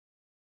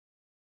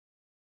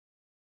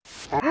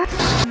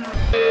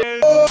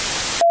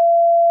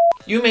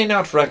You may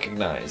not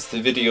recognize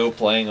the video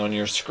playing on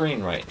your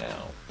screen right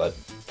now, but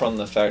from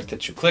the fact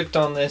that you clicked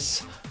on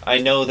this, I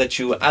know that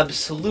you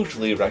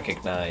absolutely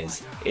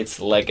recognize its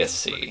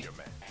legacy.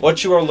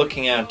 What you are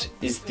looking at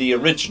is the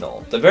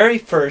original, the very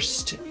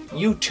first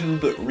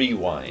YouTube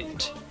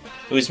Rewind.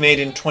 It was made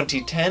in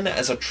 2010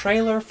 as a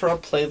trailer for a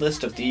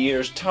playlist of the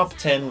year's top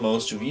 10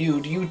 most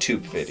viewed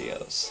YouTube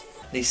videos.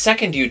 The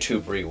second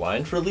YouTube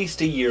Rewind,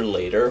 released a year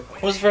later,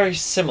 was very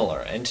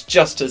similar and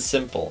just as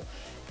simple.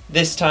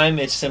 This time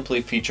it simply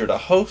featured a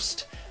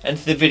host, and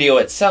the video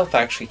itself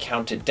actually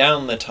counted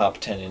down the top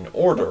 10 in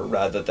order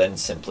rather than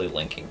simply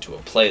linking to a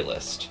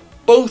playlist.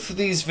 Both of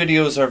these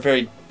videos are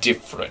very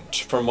different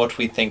from what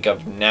we think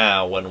of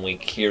now when we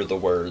hear the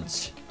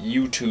words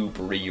YouTube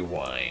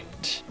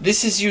Rewind.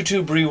 This is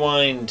YouTube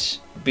Rewind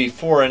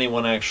before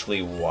anyone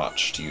actually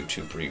watched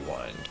YouTube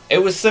Rewind.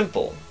 It was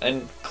simple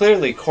and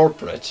clearly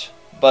corporate,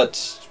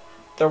 but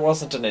there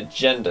wasn't an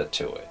agenda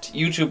to it.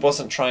 YouTube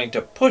wasn't trying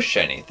to push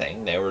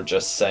anything, they were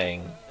just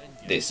saying,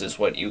 this is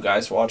what you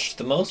guys watched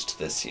the most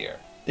this year.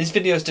 These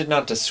videos did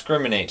not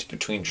discriminate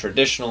between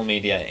traditional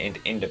media and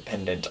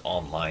independent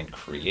online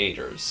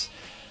creators.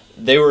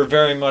 They were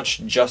very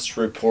much just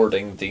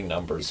reporting the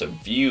numbers of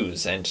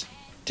views and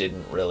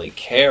didn't really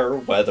care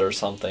whether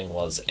something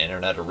was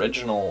internet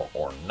original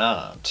or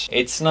not.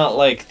 It's not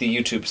like the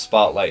YouTube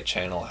Spotlight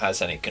channel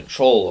has any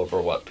control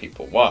over what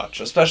people watch,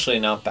 especially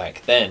not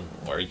back then,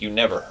 where you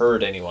never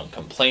heard anyone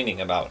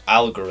complaining about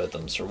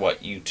algorithms or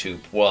what YouTube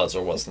was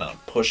or was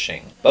not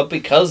pushing. But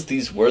because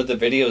these were the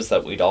videos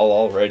that we'd all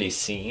already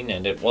seen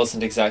and it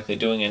wasn't exactly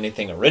doing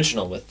anything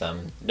original with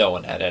them, no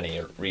one had any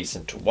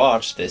reason to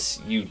watch this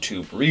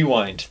YouTube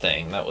Rewind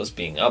thing that was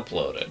being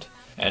uploaded.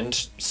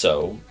 And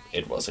so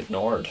it was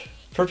ignored.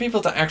 For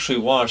people to actually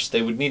watch,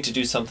 they would need to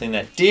do something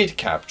that did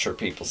capture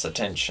people's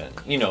attention.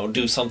 You know,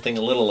 do something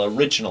a little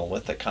original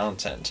with the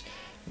content.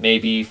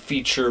 Maybe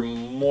feature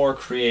more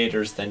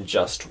creators than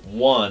just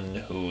one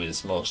who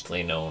is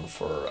mostly known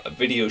for a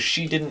video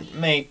she didn't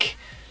make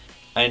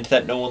and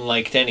that no one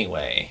liked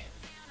anyway.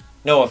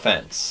 No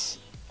offense.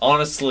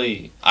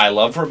 Honestly, I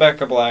love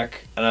Rebecca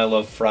Black and I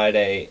love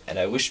Friday, and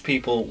I wish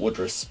people would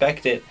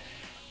respect it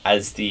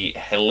as the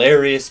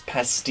hilarious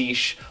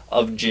pastiche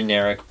of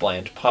generic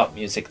bland pop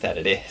music that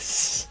it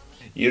is.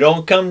 You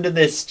don't come to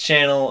this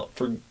channel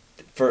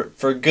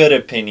for good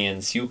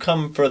opinions, you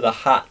come for the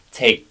hot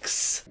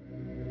takes.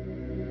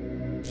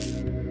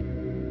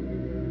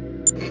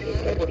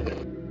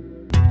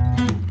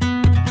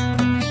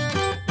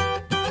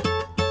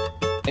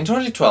 In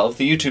 2012,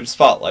 the YouTube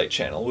Spotlight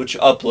channel, which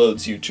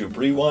uploads YouTube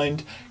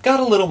Rewind,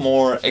 got a little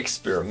more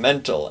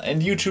experimental,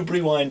 and YouTube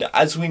Rewind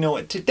as we know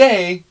it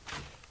today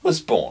was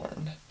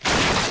born.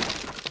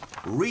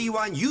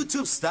 Rewind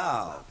YouTube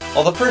style.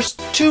 While the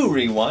first two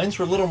rewinds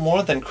were little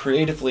more than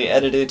creatively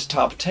edited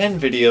top 10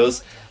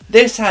 videos,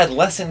 this had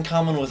less in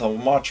common with a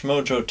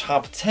WatchMojo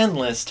top 10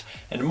 list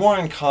and more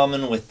in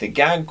common with the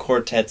Gag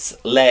Quartet's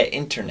Le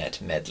Internet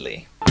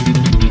medley.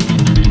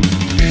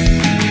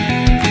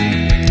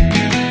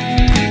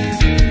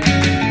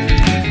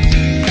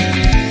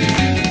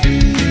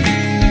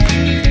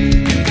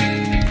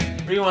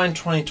 Rewind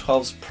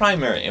 2012's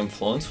primary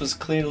influence was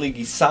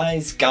clearly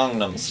Psy's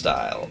Gangnam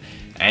Style,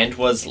 and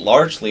was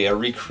largely a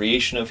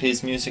recreation of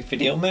his music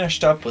video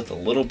mashed up with a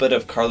little bit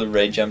of Carly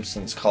Rae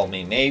Jepsen's Call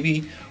Me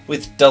Maybe,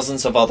 with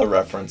dozens of other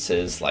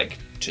references like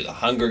to the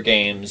Hunger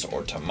Games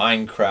or to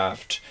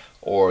Minecraft,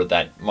 or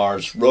that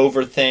Mars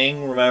rover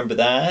thing, remember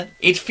that?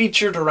 It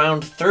featured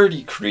around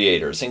 30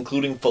 creators,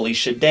 including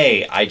Felicia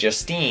Day,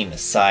 iJustine,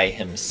 Psy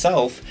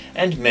himself,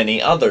 and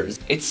many others.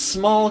 It's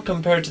small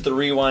compared to the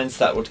rewinds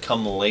that would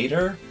come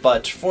later,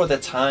 but for the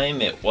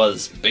time it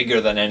was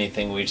bigger than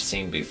anything we'd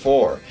seen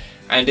before.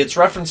 And its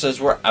references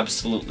were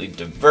absolutely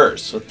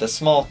diverse, with the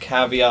small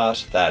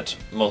caveat that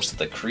most of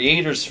the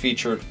creators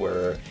featured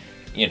were,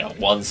 you know,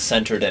 ones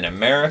centered in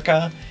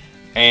America,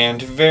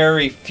 and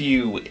very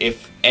few,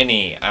 if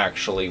any,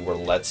 actually were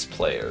Let's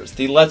Players.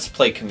 The Let's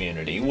Play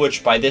community,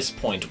 which by this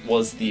point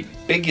was the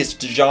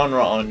biggest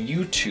genre on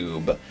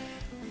YouTube,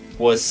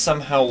 was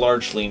somehow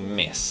largely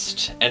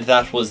missed, and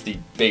that was the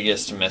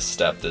biggest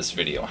misstep this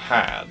video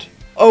had.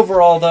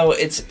 Overall though,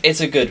 it's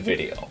a good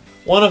video.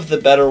 One of the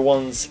better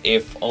ones,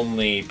 if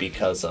only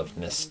because of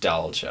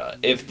nostalgia.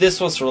 If this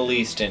was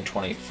released in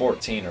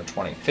 2014 or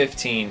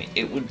 2015,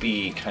 it would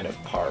be kind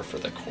of par for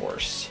the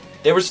course.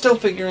 They were still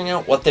figuring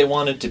out what they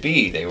wanted to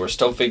be. They were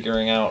still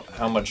figuring out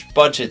how much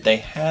budget they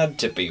had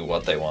to be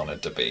what they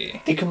wanted to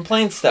be. The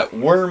complaints that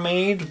were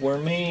made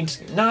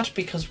not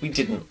because we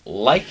didn't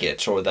like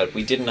it or that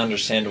we didn't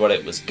understand what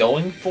it was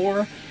going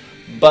for,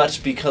 but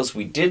because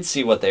we did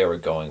see what they were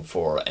going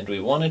for and we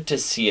wanted to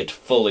see it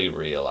fully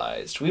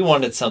realized. We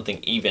wanted something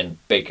even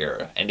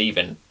bigger and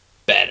even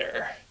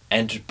better.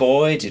 And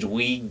boy, did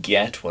we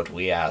get what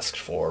we asked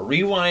for.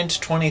 Rewind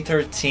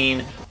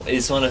 2013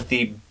 is one of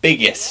the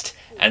biggest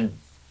and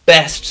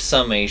best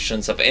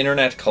summations of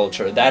internet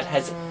culture that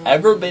has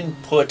ever been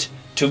put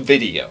to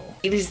video.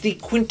 It is the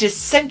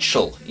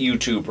quintessential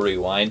YouTube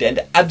Rewind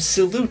and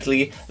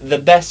absolutely the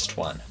best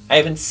one. I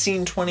haven't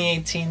seen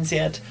 2018's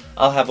yet.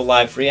 I'll have a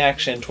live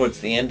reaction towards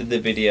the end of the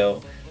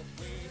video,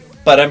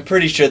 but I'm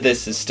pretty sure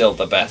this is still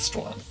the best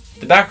one.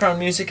 The background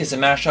music is a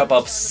mashup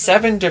of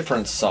 7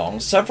 different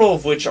songs, several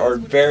of which are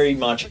very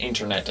much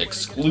internet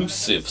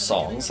exclusive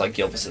songs like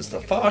Ylvis's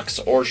The Fox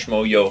or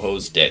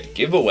SHcMOOK's Dead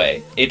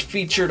Giveaway. It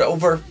featured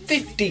over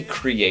 50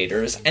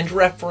 creators and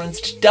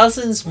referenced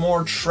dozens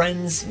more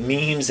trends,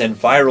 memes, and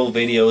viral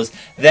videos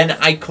than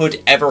I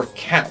could ever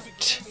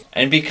count.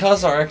 And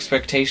because our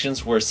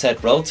expectations were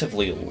set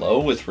relatively low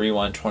with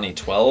Rewind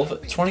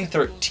 2012,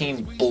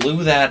 2013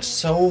 blew that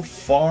so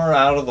far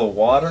out of the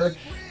water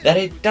that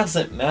it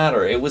doesn't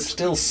matter. It was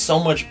still so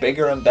much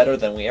bigger and better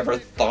than we ever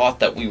thought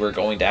that we were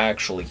going to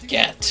actually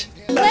get.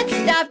 Let's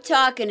stop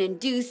talking and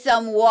do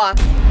some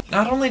walking.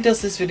 Not only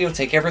does this video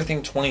take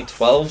everything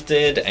 2012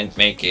 did and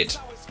make it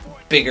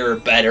bigger,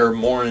 better,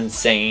 more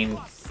insane,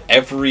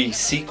 every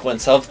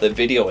sequence of the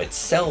video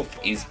itself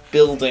is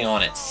building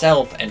on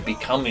itself and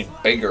becoming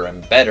bigger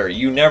and better.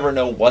 You never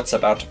know what's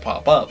about to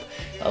pop up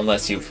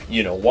unless you've,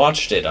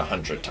 watched it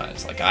 100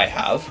 times like I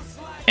have.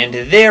 And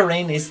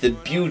therein is the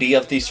beauty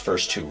of these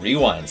first 2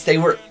 rewinds. They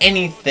were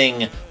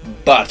anything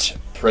but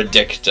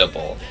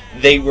predictable.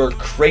 They were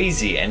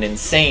crazy and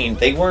insane.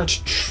 They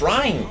weren't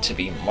trying to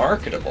be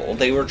marketable.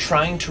 They were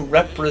trying to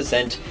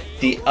represent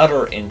the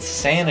utter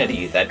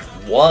insanity that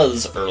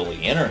was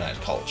early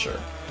internet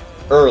culture.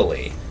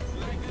 Early.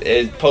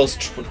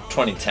 Post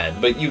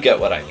 2010, but you get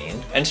what I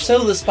mean. And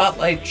so the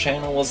Spotlight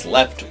channel was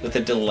left with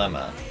a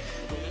dilemma.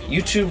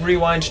 YouTube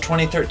Rewind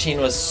 2013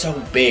 was so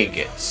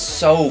big,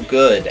 so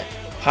good.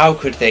 How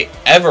could they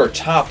ever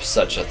top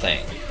such a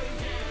thing?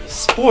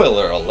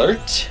 Spoiler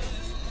alert,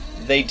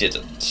 they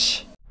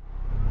didn't.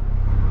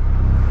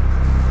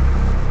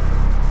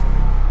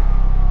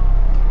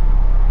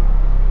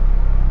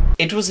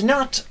 It was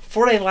not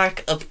for a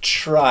lack of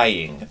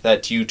trying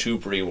that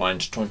YouTube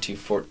Rewind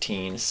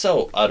 2014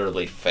 so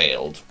utterly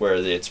failed, where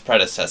its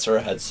predecessor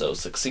had so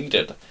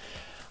succeeded.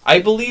 I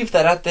believe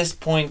that at this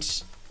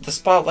point, the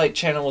Spotlight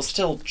channel was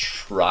still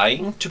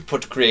trying to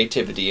put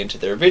creativity into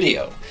their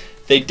video.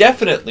 They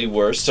definitely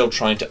were still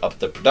trying to up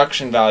the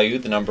production value,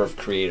 the number of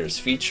creators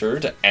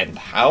featured, and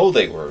how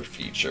they were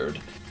featured.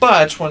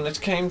 But when it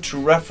came to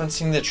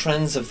referencing the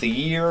trends of the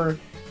year,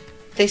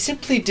 they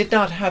simply did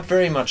not have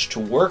very much to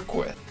work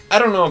with. I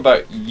don't know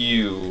about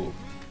you,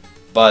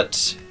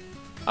 but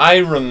I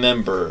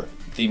remember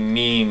the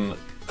meme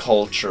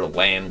culture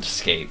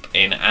landscape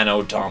in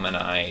Anno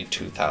Domini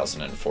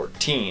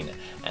 2014,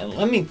 and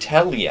let me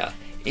tell ya,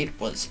 it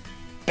was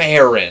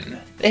barren.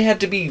 They had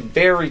to be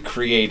very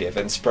creative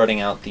in spreading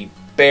out the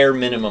bare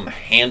minimum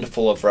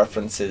handful of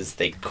references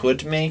they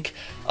could make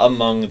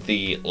among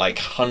the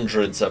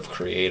hundreds of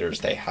creators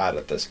they had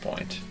at this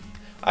point.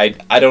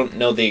 I don't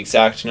know the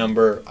exact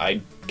number.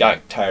 I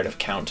got tired of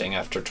counting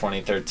after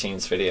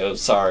 2013's video,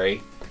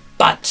 sorry.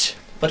 But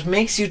what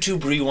makes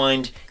YouTube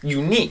Rewind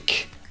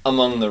unique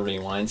among the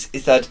rewinds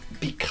is that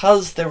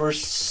because there were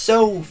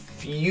so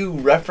few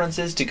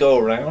references to go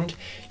around,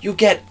 you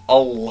get a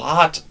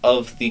lot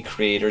of the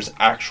creators'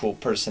 actual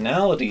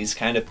personalities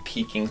kind of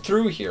peeking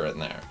through here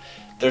and there.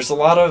 There's a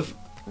lot of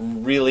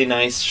really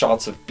nice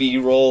shots of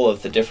B-roll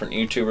of the different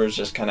YouTubers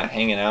just kind of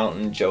hanging out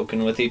and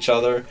joking with each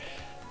other.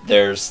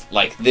 There's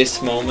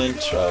this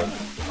moment of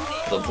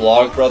the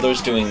Vlog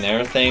Brothers doing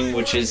their thing,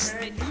 which is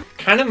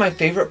kind of my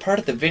favorite part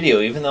of the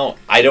video, even though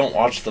I don't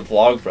watch the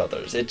Vlog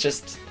Brothers. It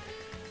just,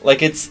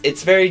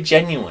 it's very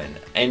genuine,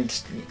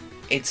 and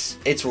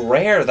it's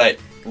rare that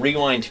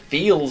Rewind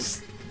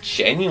feels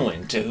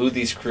genuine to who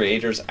these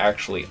creators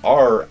actually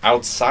are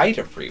outside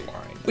of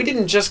Rewind. We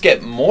didn't just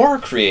get more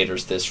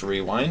creators this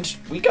Rewind,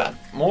 we got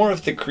more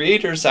of the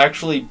creators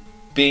actually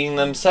being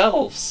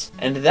themselves.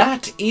 And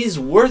that is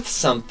worth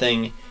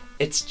something.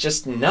 It's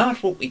just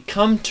not what we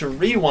come to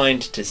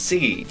Rewind to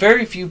see.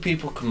 Very few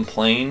people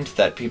complained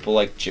that people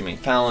like Jimmy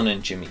Fallon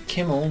and Jimmy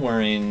Kimmel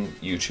were in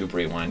YouTube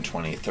Rewind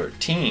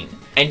 2013.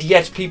 And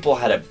yet people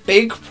had a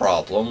big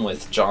problem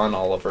with John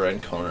Oliver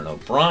and Conan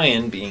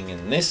O'Brien being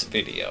in this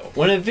video.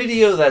 When a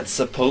video that's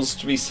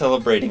supposed to be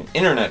celebrating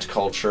internet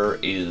culture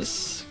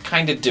is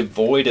kind of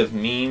devoid of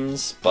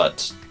memes,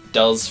 but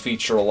does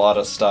feature a lot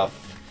of stuff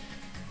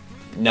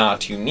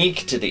not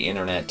unique to the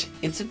internet,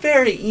 it's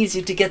very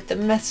easy to get the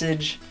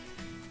message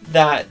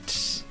that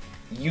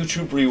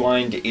YouTube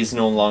Rewind is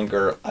no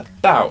longer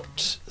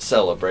about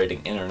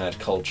celebrating internet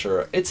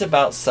culture, it's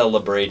about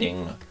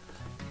celebrating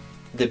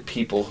the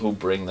people who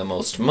bring the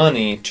most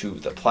money to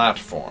the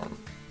platform.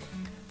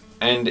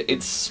 And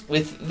it's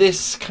with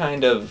this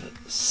kind of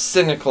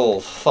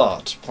cynical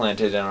thought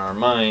planted in our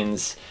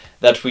minds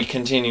that we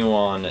continue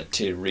on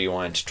to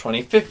Rewind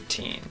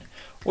 2015,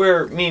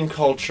 where meme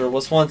culture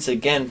was once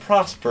again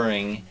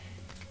prospering,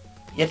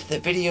 yet the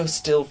video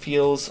still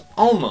feels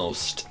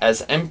almost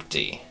as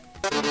empty.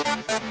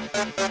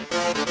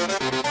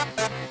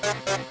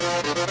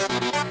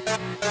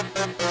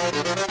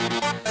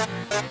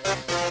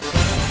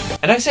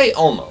 And I say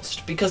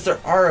almost, because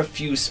there are a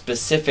few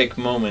specific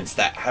moments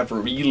that have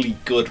really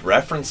good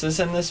references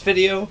in this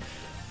video,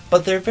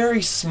 but they're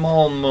very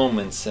small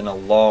moments in a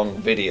long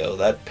video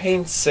that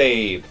paints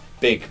a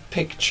big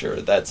picture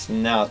that's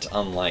not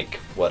unlike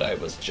what I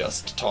was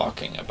just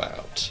talking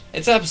about.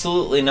 It's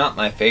absolutely not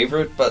my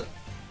favorite, but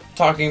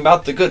talking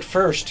about the good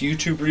first,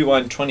 YouTube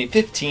Rewind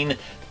 2015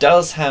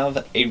 does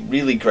have a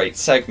really great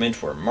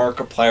segment where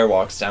Markiplier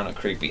walks down a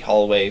creepy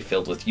hallway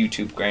filled with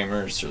YouTube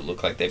gamers who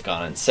look like they've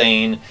gone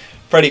insane.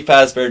 Freddy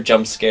Fazbear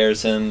jump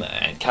scares him,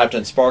 and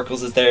Captain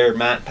Sparkles is there,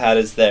 MatPat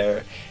is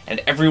there,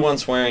 and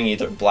everyone's wearing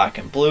either black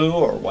and blue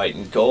or white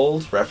and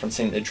gold,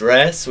 referencing the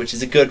dress, which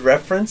is a good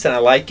reference, and I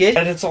like it.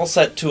 And it's all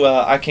set to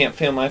I Can't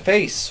Feel My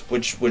Face,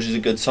 which is a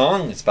good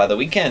song. It's by The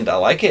Weeknd. I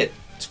like it.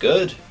 It's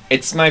good.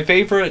 It's my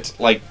favorite,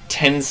 like,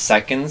 10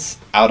 seconds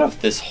out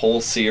of this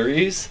whole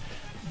series,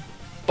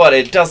 but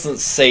it doesn't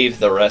save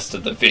the rest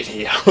of the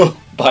video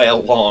by a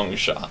long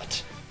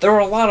shot. There are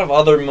a lot of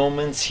other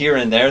moments here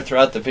and there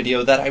throughout the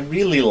video that I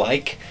really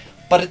like,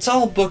 but it's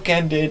all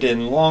bookended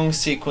in long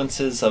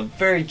sequences of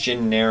very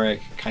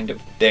generic kind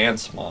of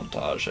dance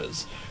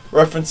montages,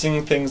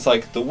 referencing things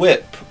like the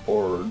whip,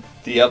 or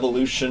the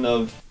evolution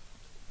of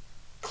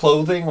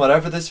clothing,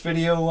 whatever this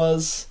video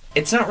was.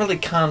 It's not really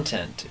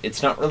content,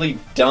 it's not really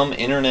dumb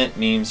internet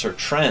memes or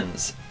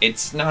trends,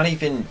 it's not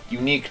even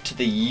unique to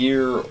the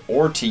year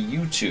or to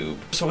YouTube,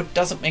 so it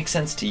doesn't make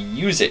sense to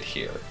use it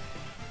here.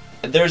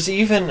 There's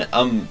even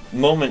a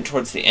moment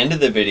towards the end of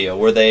the video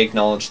where they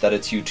acknowledge that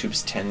it's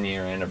YouTube's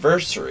 10-year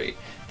anniversary.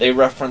 They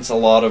reference a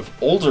lot of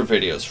older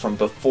videos from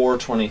before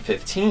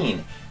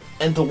 2015,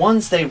 and the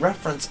ones they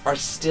reference are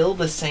still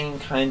the same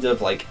kind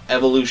of like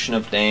evolution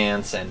of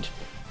dance, and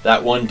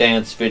that one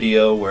dance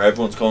video where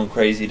everyone's going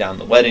crazy down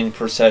the wedding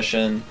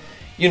procession.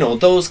 You know,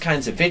 those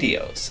kinds of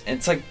videos. And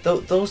it's like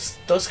those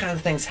kinds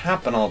of things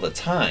happen all the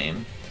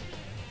time.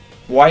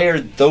 Why are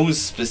those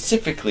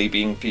specifically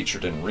being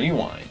featured in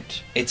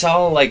Rewind? It's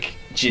all like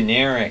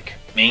generic,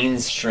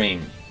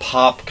 mainstream,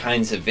 pop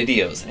kinds of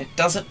videos, and it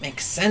doesn't make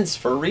sense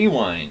for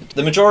Rewind.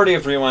 The majority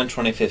of Rewind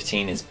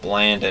 2015 is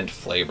bland and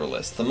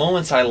flavorless. The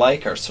moments I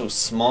like are so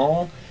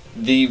small.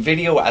 The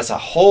video as a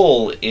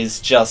whole is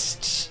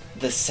just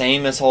the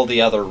same as all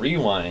the other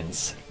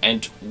Rewinds,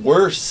 and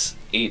worse,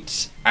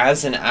 it,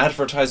 as an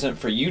advertisement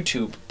for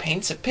YouTube,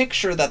 paints a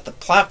picture that the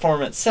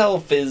platform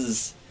itself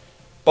is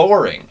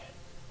boring.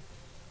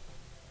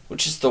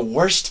 Which is the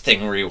worst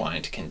thing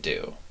Rewind can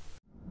do.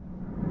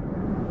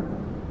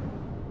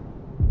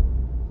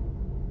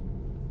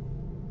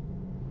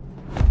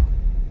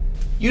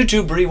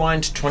 YouTube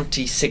Rewind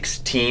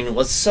 2016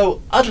 was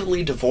so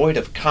utterly devoid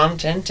of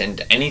content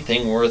and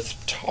anything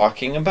worth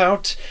talking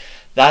about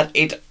that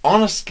it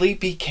honestly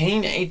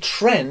became a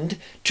trend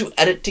to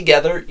edit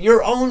together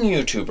your own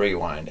YouTube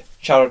Rewind.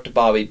 Shout out to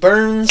Bobby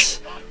Burns,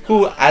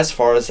 who, as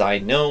far as I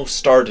know,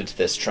 started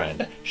this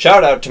trend.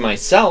 Shout out to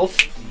myself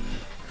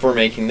for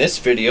making this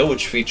video,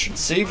 which featured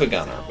Siva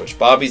Gunner, which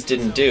Bobby's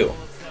didn't do.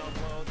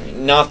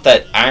 Not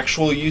that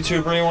actual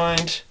YouTube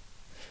Rewind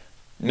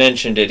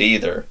mentioned it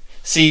either.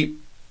 See,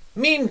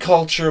 meme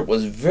culture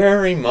was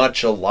very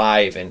much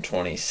alive in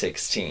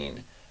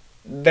 2016.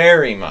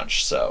 Very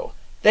much so.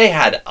 They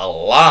had a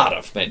lot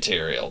of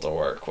material to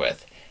work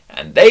with,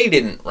 and they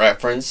didn't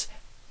reference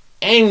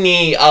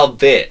any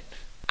of it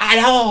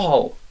at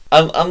all.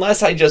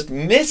 Unless I just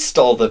missed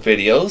all the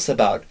videos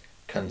about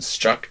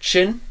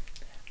construction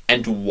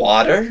and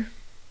water.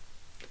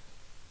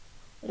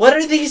 What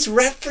are these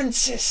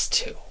references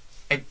to?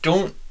 I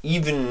don't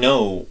even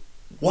know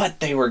what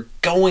they were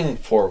going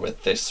for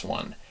with this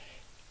one,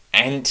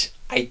 and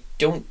I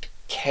don't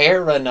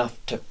care enough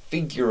to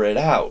figure it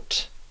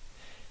out.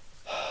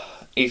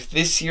 If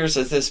this year's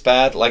is this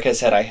bad, like I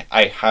said,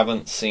 I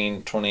haven't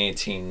seen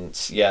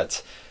 2018's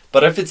yet,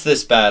 but if it's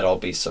this bad, I'll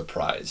be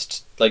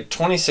surprised. Like,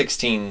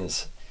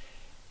 2016's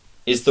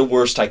is the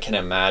worst I can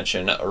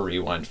imagine a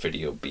Rewind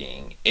video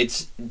being.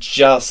 It's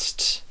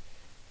just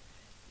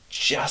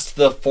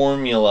the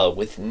formula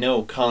with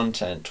no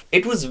content.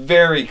 It was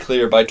very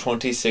clear by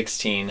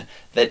 2016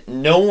 that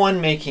no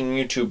one making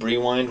YouTube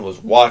Rewind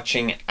was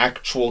watching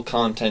actual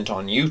content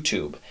on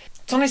YouTube.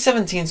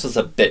 2017's was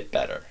a bit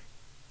better.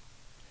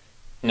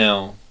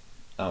 No,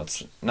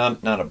 it's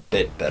not a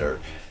bit better.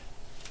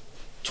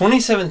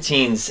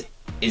 2017's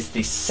is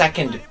the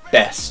second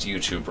best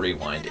YouTube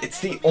Rewind.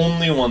 It's the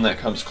only one that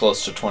comes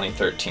close to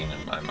 2013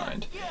 in my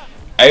mind.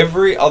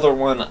 Every other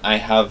one I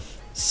have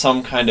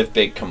some kind of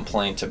big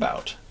complaint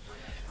about.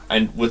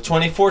 And with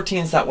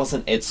 2014's, that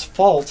wasn't its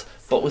fault,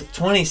 but with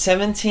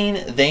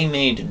 2017, they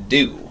made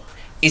do.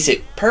 Is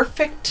it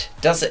perfect?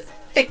 Does it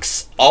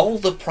fix all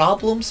the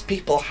problems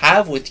people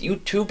have with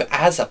YouTube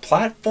as a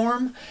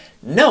platform?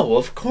 No,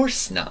 of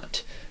course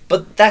not.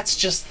 But that's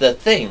just the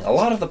thing. A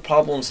lot of the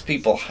problems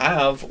people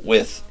have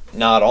with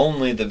not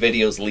only the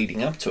videos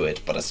leading up to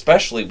it, but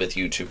especially with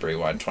YouTube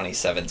Rewind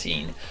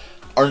 2017,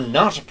 are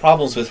not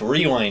problems with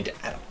Rewind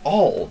at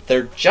all.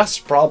 They're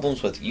just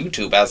problems with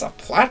YouTube as a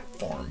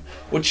platform,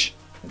 which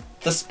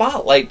the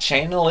Spotlight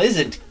channel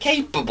isn't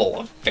capable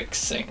of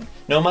fixing,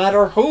 no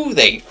matter who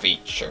they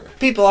feature.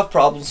 People have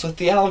problems with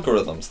the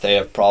algorithms. They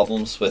have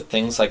problems with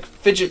things like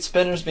fidget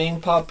spinners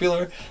being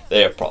popular.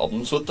 They have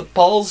problems with the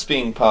polls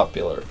being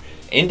popular.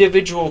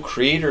 Individual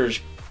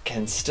creators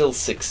can still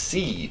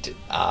succeed.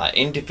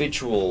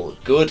 Individual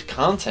good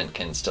content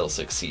can still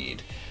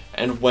succeed.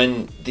 And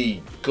when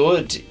the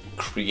good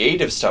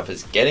creative stuff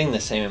is getting the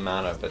same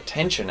amount of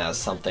attention as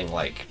something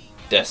like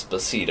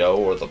Despacito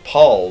or the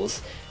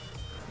polls,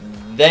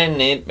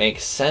 then it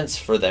makes sense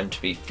for them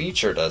to be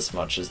featured as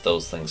much as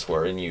those things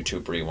were in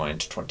YouTube Rewind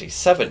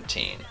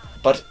 2017.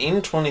 But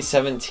in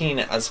 2017,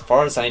 as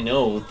far as I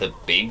know, the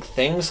big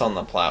things on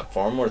the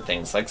platform were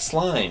things like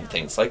slime,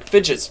 things like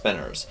fidget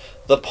spinners,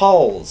 the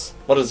polls,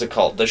 what is it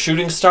called? The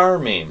shooting star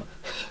meme.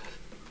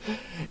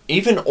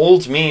 Even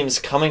old memes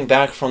coming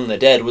back from the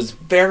dead was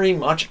very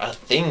much a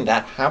thing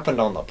that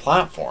happened on the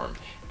platform.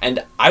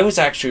 And I was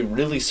actually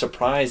really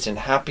surprised and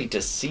happy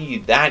to see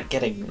that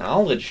get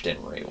acknowledged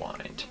in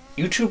Rewind.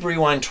 YouTube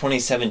Rewind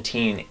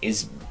 2017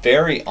 is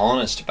very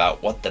honest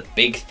about what the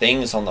big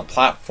things on the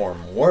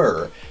platform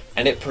were,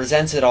 and it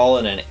presents it all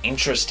in an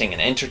interesting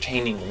and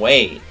entertaining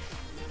way.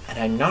 And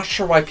I'm not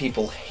sure why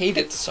people hate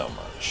it so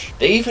much.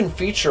 They even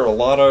feature a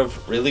lot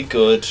of really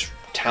good,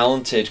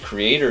 talented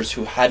creators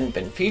who hadn't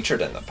been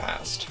featured in the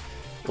past.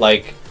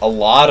 Like, a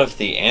lot of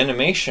the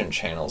animation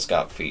channels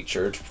got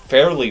featured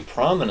fairly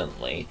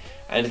prominently,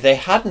 and they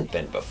hadn't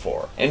been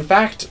before. In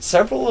fact,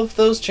 several of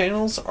those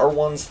channels are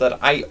ones that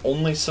I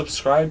only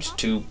subscribed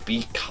to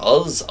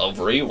because of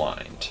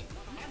Rewind.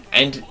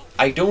 And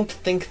I don't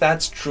think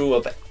that's true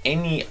of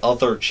any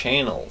other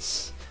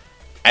channels.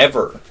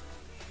 Ever.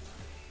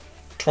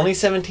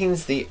 2017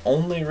 is the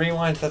only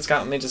Rewind that's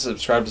gotten me to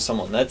subscribe to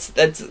someone.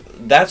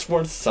 That's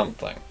worth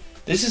something.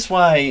 This is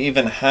why I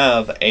even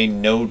have a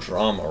no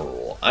drama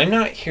rule. I'm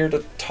not here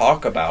to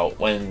talk about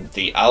when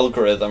the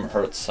algorithm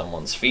hurts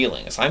someone's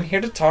feelings. I'm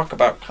here to talk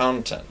about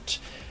content.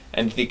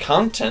 And the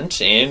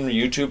content in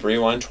YouTube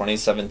Rewind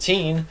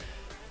 2017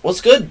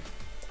 was good.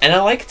 And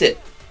I liked it.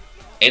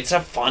 It's a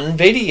fun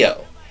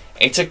video.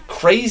 It's a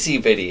crazy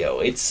video.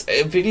 It's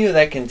a video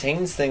that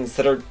contains things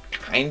that are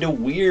kind of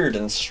weird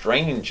and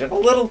strange and a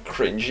little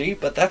cringy,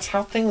 but that's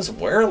how things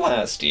were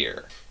last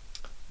year.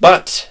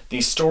 But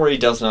the story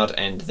does not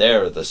end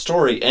there. The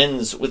story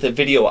ends with a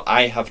video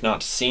I have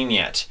not seen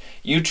yet.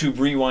 YouTube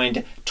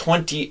Rewind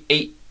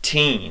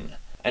 2018.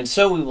 And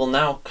so we will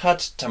now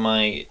cut to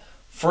my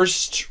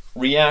first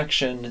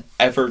reaction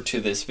ever to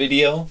this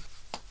video.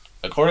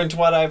 According to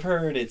what I've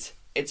heard, it's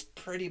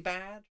pretty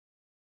bad.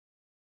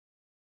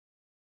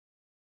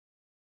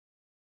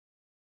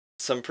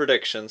 Some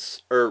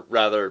predictions, or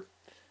rather,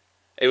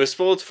 it was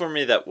spoiled for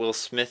me that Will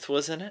Smith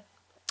was in it.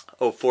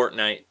 Oh,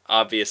 Fortnite,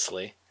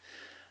 obviously.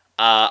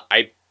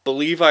 I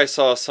believe I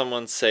saw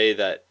someone say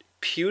that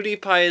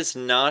PewDiePie is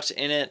not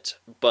in it,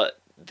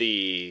 but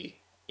the,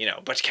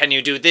 but can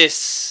you do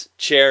this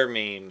chair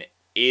meme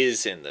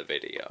is in the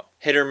video.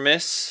 Hit or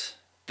miss,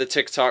 the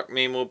TikTok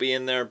meme will be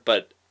in there,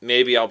 but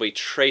maybe I'll Be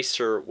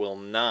Tracer will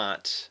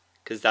not,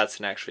 because that's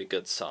an actually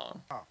good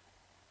song.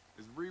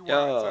 It's rewind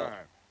time.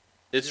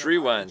 It's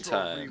rewind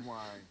time.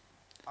 Rewind.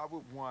 I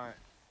would want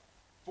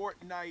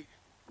Fortnite.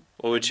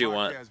 What would you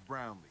want?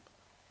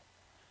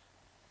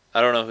 I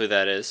don't know who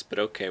that is, but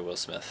okay, Will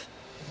Smith.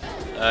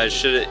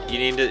 You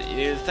need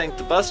to thank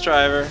the bus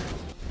driver.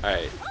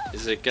 Alright,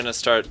 is it gonna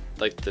start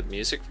like the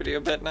music video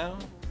bit now?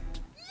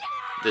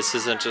 This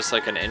isn't just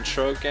like an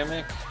intro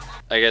gimmick?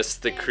 I guess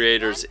the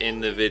creators in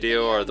the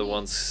video are the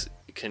ones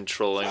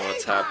controlling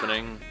what's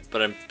happening,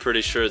 but I'm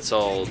pretty sure it's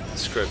all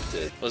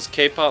scripted. Was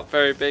K-pop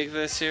very big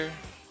this year?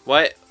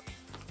 Why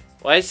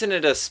isn't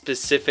it a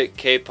specific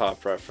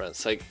K-pop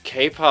reference? Like,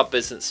 K-pop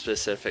isn't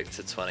specific to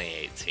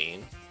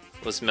 2018.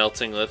 Was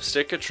melting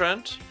lipstick a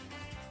trend?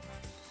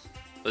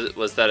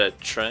 Was that a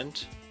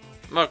trend?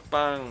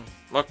 Mukbang.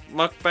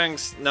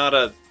 Mukbang's not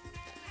a...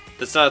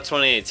 That's not a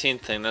 2018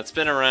 thing. That's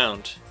been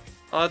around.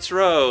 Oh, it's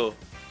Ro.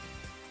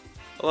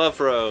 I love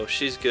Ro.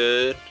 She's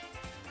good.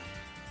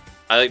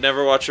 I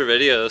never watch her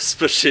videos,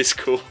 but she's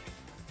cool.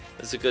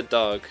 It's a good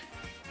dog.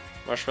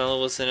 Marshmello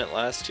was in it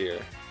last year.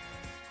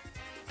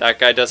 That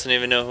guy doesn't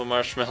even know who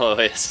Marshmello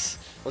is.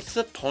 What's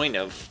the point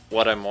of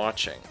what I'm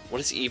watching?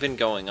 What is even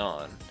going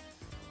on?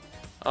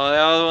 Oh,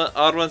 the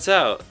odd one's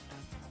out.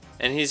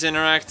 And he's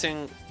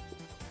interacting...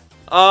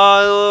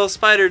 Oh, the little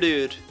spider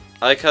dude.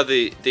 I like how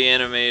the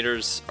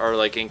animators are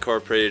like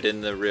incorporated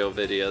in the real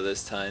video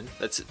this time.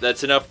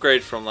 That's an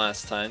upgrade from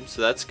last time,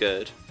 so that's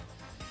good.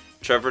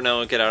 Trevor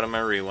Noah, get out of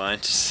my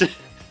rewind.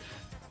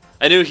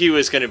 I knew he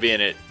was going to be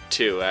in it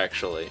too,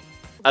 actually.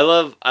 I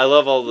love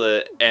all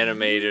the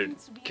animated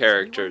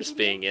characters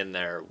being in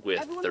there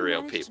with the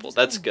real people.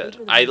 That's good.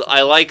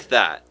 I like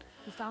that.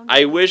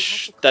 I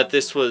wish that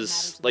this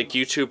was like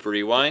YouTube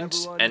Rewind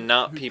and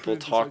not people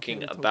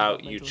talking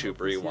about YouTube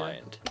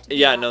Rewind.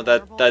 Yeah, no,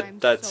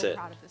 that's it.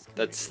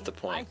 That's the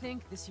point.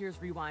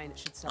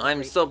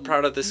 I'm so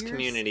proud of this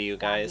community, you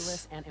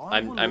guys.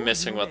 I'm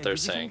missing what they're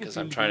saying because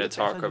I'm trying to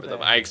talk over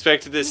them. I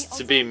expected this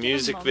to be a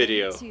music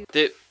video.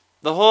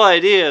 the whole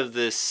idea of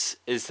this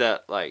is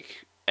that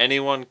like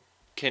anyone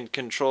can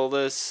control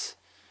this,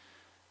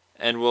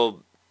 and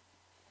will,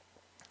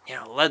 you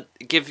know,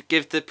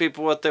 give the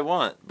people what they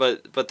want,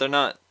 but they're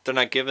not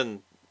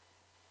giving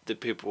the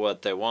people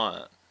what they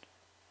want.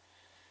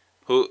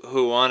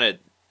 Who wanted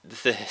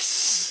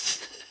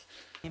this?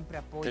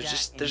 They're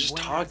just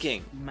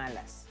talking.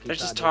 They're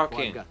just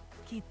talking.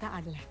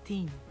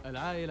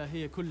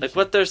 Like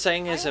what they're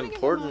saying is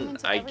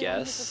important, I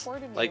guess.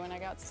 Like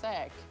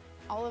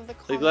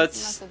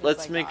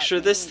let's make sure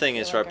this thing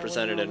is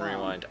represented in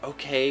Rewind.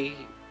 Okay,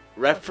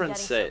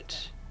 reference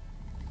it.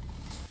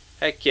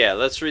 Heck yeah,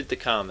 let's read the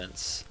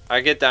comments.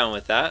 I get down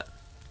with that.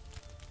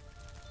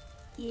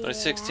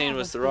 2016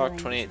 was The Rock,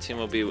 2018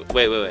 will be...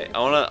 Wait. I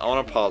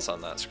wanna pause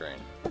on that screen.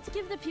 Let's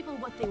give the people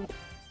what they want.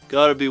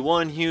 Gotta be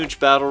one huge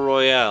battle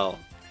royale.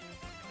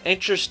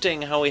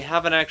 Interesting how we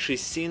haven't actually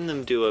seen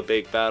them do a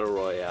big battle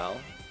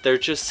royale. They're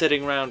just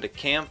sitting around a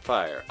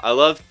campfire. I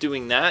love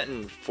doing that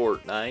in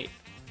Fortnite.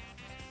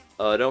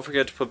 Don't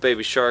forget to put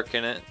Baby Shark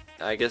in it.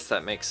 I guess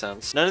that makes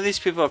sense. None of these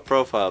people have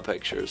profile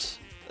pictures.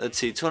 Let's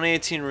see,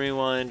 2018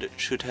 Rewind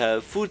should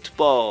have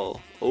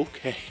football.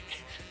 Okay.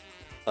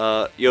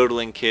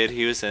 Yodeling Kid,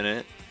 he was in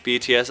it.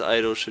 BTS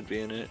Idol should be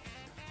in it.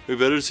 We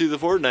better see the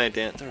Fortnite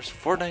dance. There was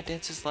Fortnite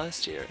dances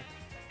last year.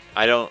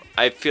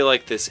 I feel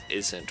like this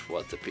isn't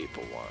what the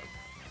people want.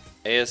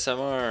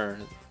 ASMR.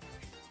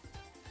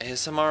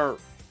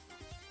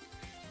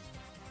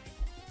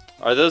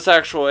 Are those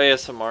actual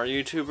ASMR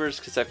YouTubers?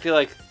 Because I feel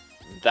like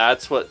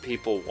that's what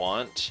people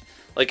want.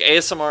 Like,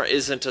 ASMR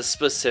isn't a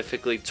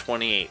specifically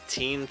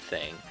 2018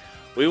 thing.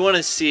 We want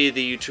to see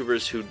the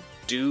YouTubers who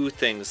do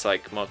things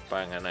like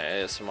mukbang and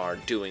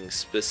ASMR doing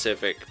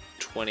specific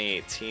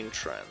 2018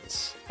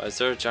 trends. Oh, is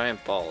there a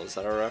giant ball? Is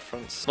that a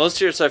reference?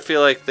 Most years I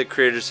feel like the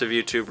creators of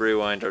YouTube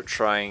Rewind are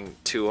trying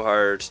too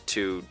hard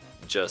to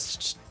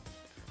just...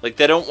 Like,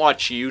 they don't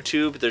watch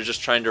YouTube, they're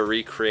just trying to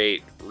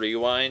recreate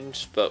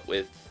Rewind, but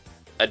with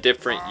a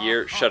different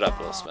year... Shut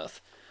up, Will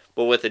Smith.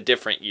 But with a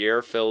different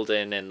year filled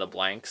in the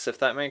blanks, if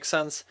that makes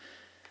sense.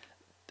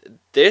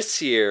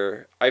 This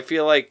year, I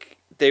feel like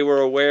they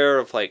were aware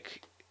of,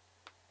 like,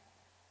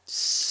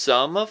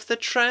 some of the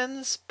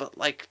trends, but,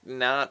 like,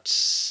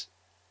 not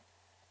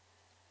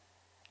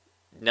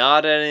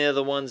any of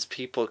the ones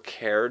people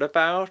cared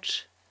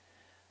about.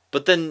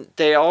 But then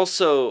they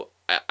also...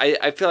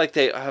 I feel like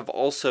they have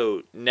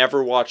also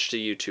never watched a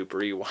YouTube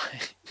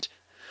Rewind.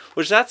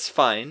 Which, that's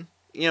fine.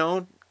 You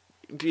know,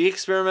 be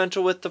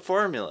experimental with the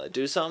formula.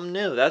 Do something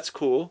new. That's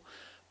cool.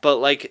 But,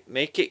 like,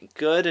 make it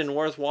good and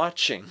worth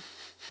watching.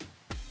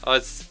 Oh,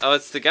 it's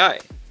the guy.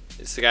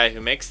 It's the guy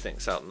who makes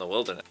things out in the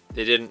wilderness.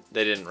 They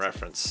didn't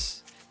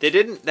reference...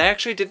 They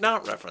actually did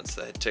not reference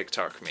the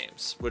TikTok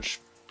memes. Which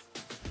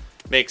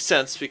makes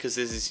sense because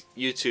this is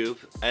YouTube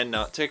and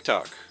not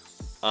TikTok.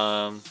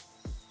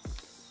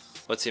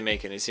 What's he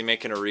making? Is he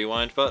making a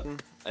rewind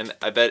button? And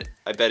I bet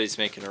he's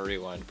making a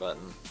rewind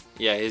button.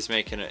 Yeah, he's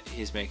making a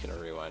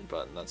rewind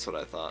button. That's what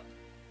I thought.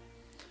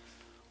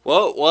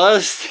 What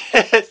was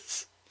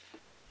this?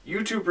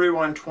 YouTube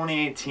Rewind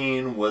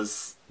 2018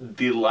 was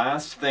the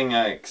last thing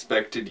I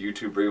expected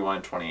YouTube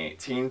Rewind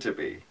 2018 to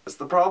be.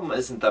 The problem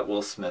isn't that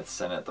Will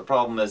Smith's in it. The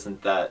problem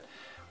isn't that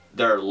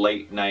there are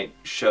late night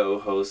show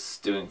hosts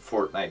doing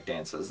Fortnite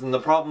dances. And the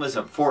problem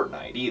isn't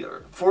Fortnite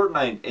either.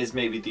 Fortnite is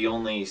maybe the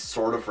only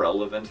sort of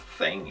relevant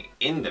thing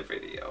in the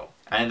video.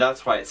 And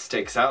that's why it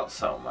sticks out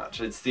so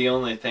much. It's the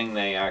only thing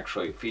they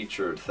actually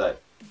featured that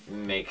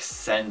makes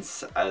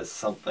sense as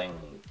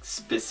something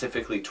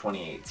specifically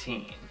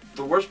 2018.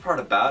 The worst part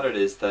about it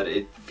is that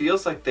it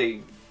feels like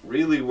they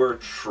really were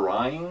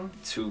trying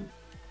to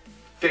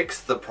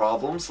fix the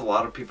problems a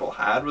lot of people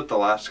had with the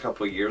last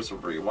couple of years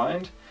of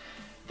Rewind.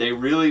 They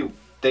really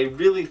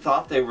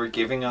thought they were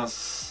giving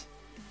us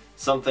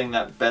something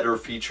that better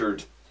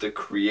featured the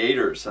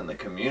creators and the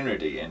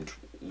community and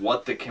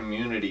what the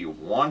community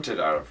wanted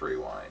out of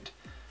Rewind.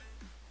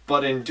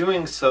 But in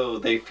doing so,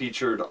 they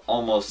featured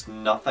almost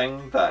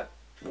nothing that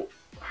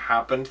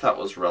happened that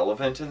was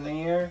relevant in the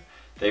year.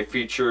 They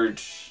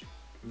featured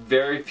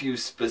very few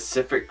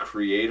specific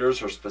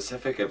creators or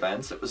specific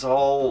events. It was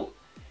all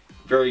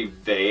very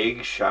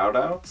vague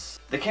shoutouts.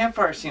 The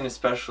campfire scene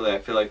especially, I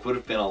feel like, would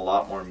have been a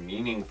lot more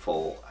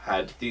meaningful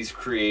had these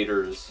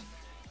creators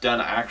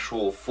done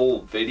actual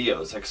full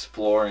videos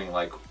exploring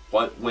like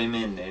what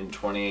women in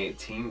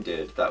 2018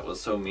 did that was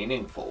so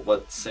meaningful,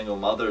 what single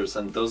mothers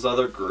and those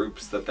other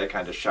groups that they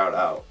kind of shout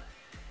out.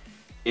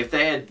 If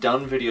they had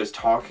done videos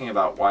talking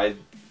about why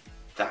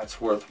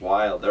that's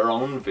worthwhile, their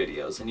own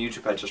videos, and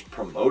YouTube had just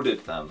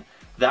promoted them,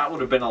 that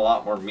would have been a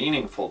lot more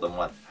meaningful than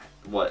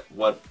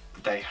what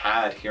they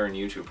had here in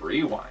YouTube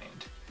Rewind.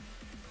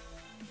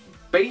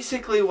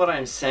 Basically what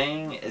I'm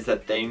saying is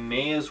that they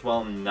may as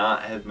well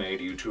not have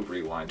made YouTube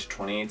Rewind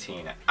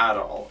 2018 at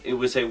all. It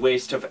was a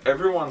waste of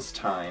everyone's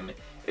time.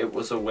 It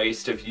was a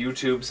waste of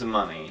YouTube's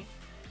money.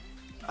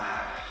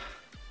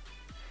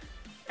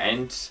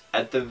 And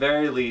at the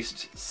very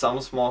least,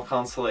 some small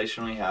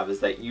consolation we have is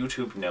that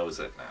YouTube knows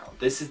it now.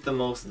 This is the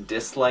most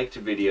disliked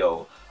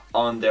video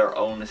on their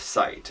own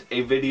site,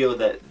 a video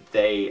that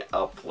they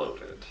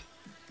uploaded.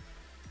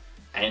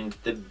 And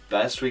the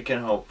best we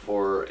can hope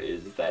for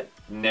is that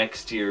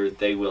next year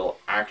they will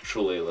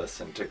actually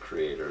listen to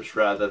creators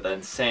rather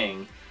than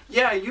saying,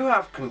 yeah, you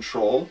have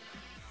control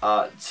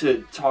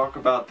to talk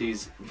about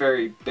these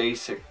very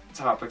basic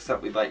topics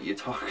that we let you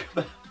talk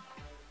about.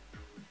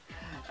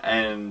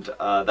 And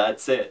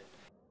that's it.